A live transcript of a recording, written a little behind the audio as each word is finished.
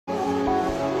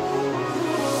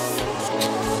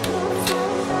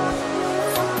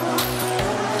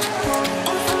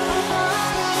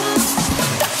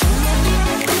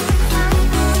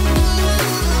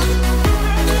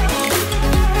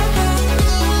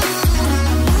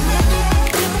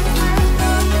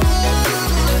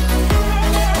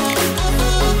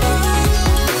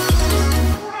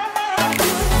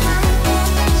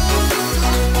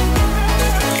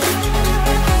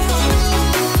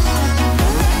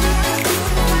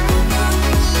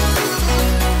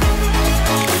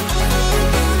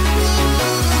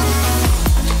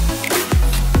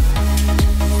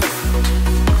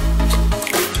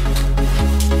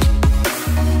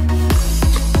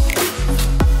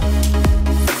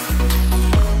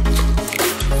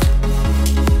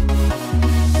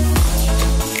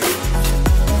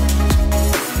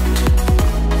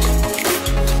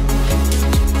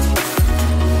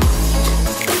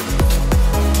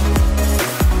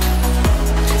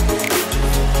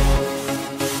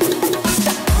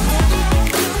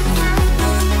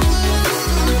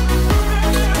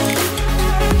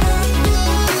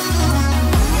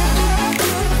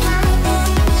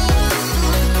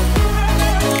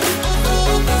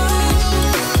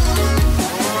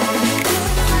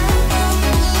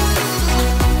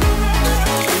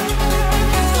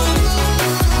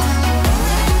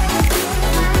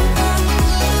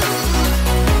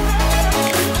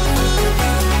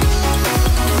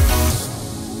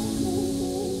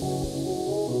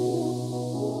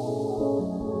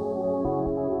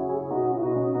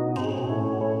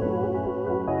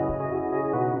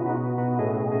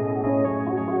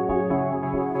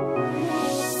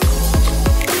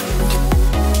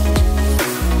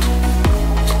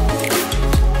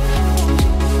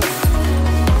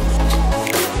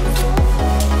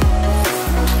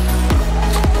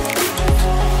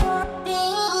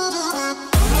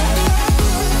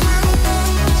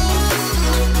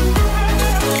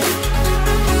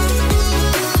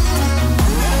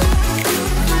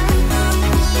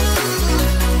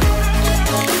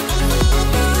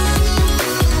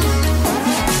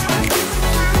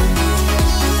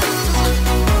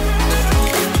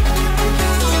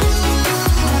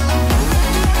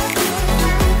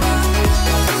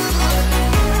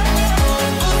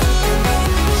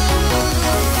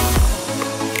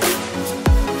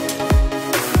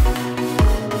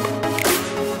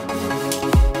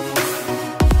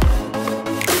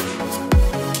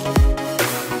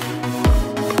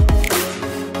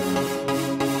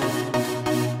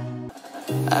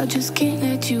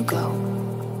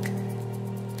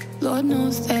God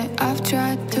knows that I've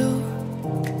tried to.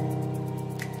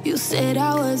 You said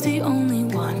I was the only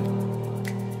one.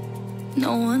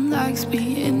 No one likes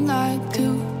being lied to.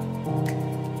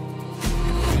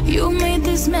 You made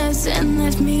this mess and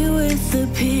left me with the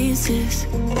pieces.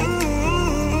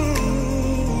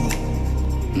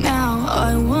 Now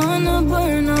I wanna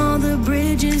burn all the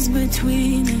bridges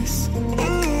between us.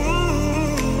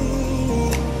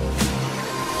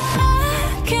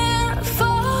 I can't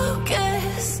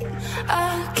focus,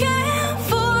 I can't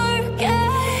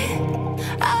forget.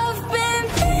 I've been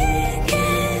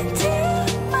thinking too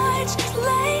much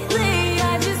lately.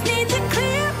 I just need to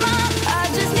clear my head. I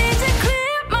just need to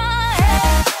clear my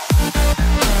head.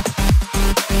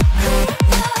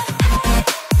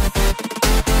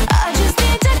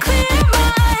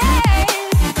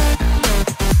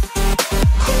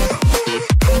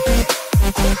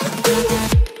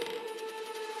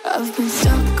 I've been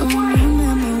stuck on your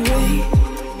memory,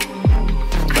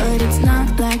 but it's not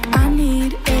like I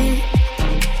need it.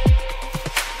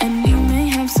 And we may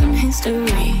have some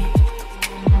history,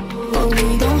 but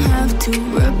we don't have to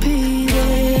repeat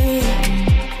it.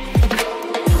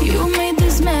 You made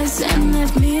this mess and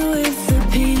left me with the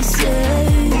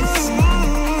pieces.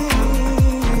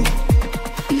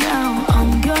 Now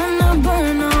I'm gonna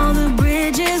burn all the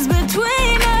bridges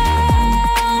between us.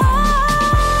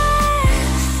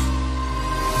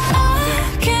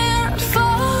 I can't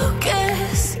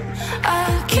focus,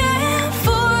 I can't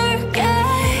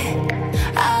forget.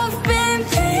 I've been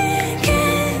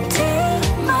thinking too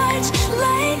much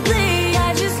lately.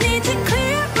 I just need to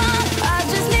clear my head. I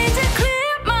just need to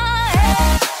clear my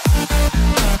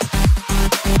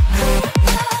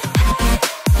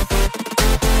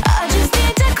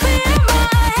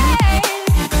head.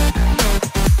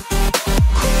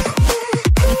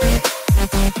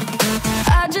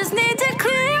 I just need to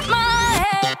clear my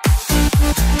head.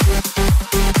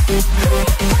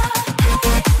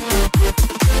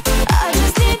 I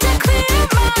just need to clear my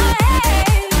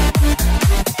head.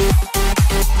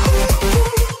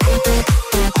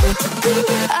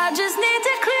 I just need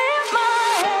to clear my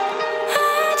head.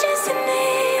 I just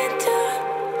need to.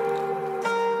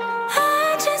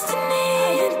 I just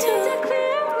need to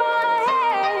clear my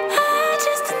head. I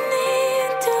just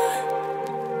need to.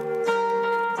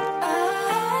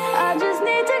 I just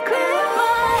need to clear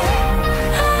my head.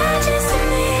 I just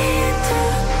need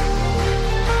to.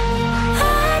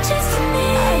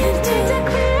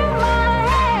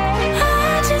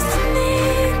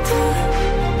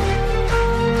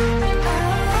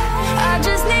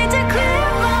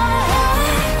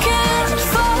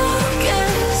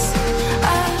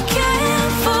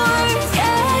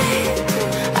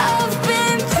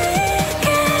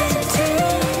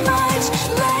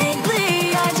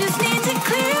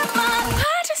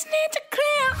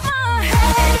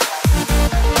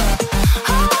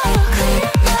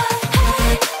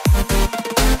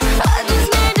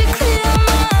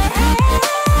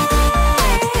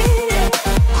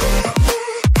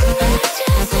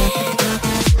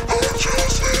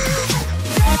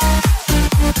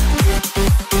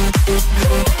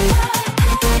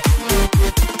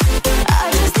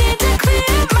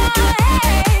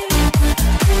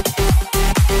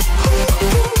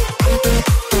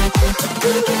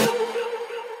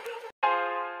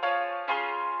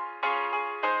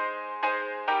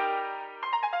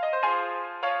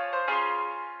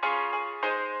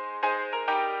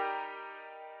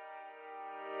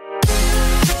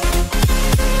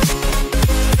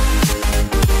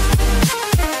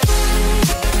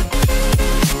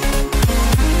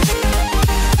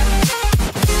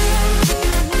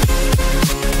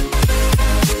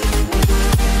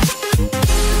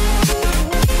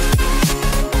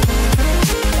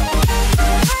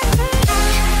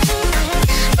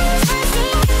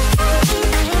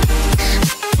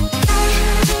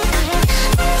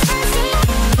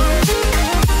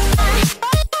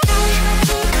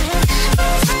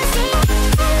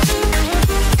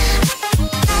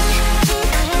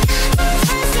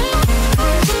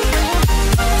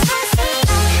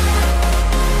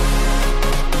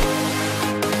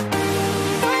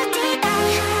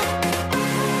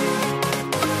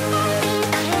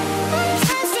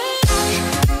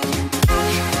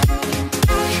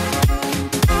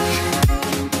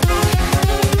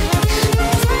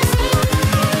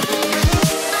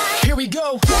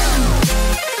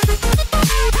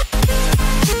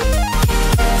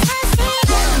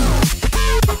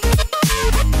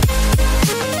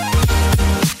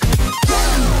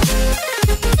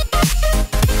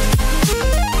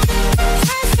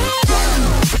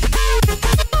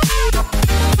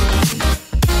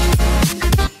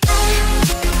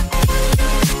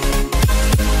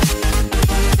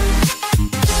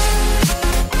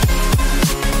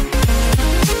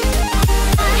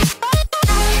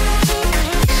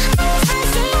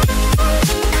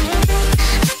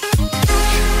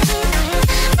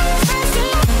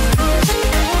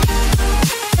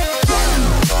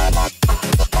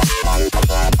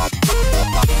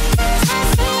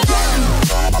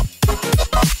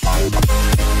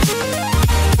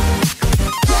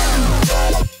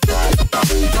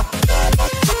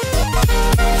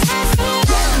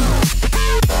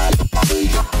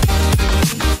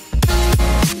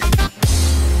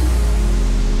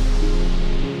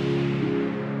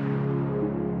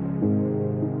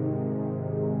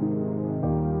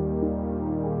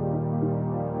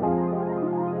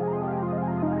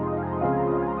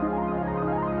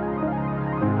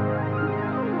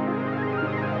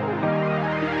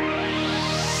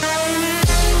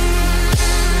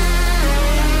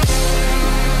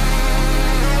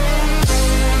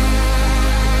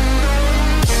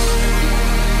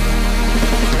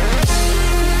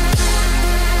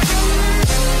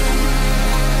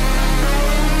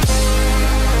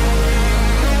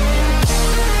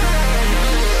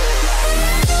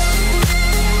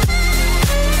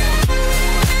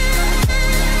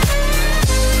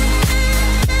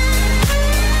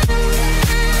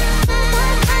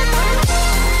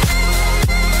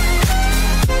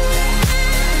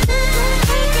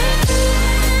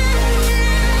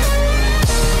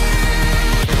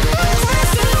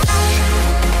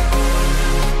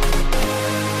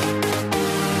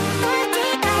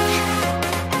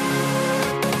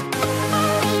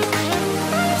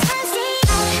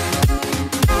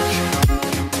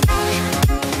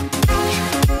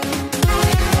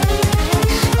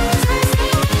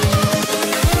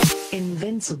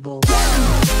 invincible.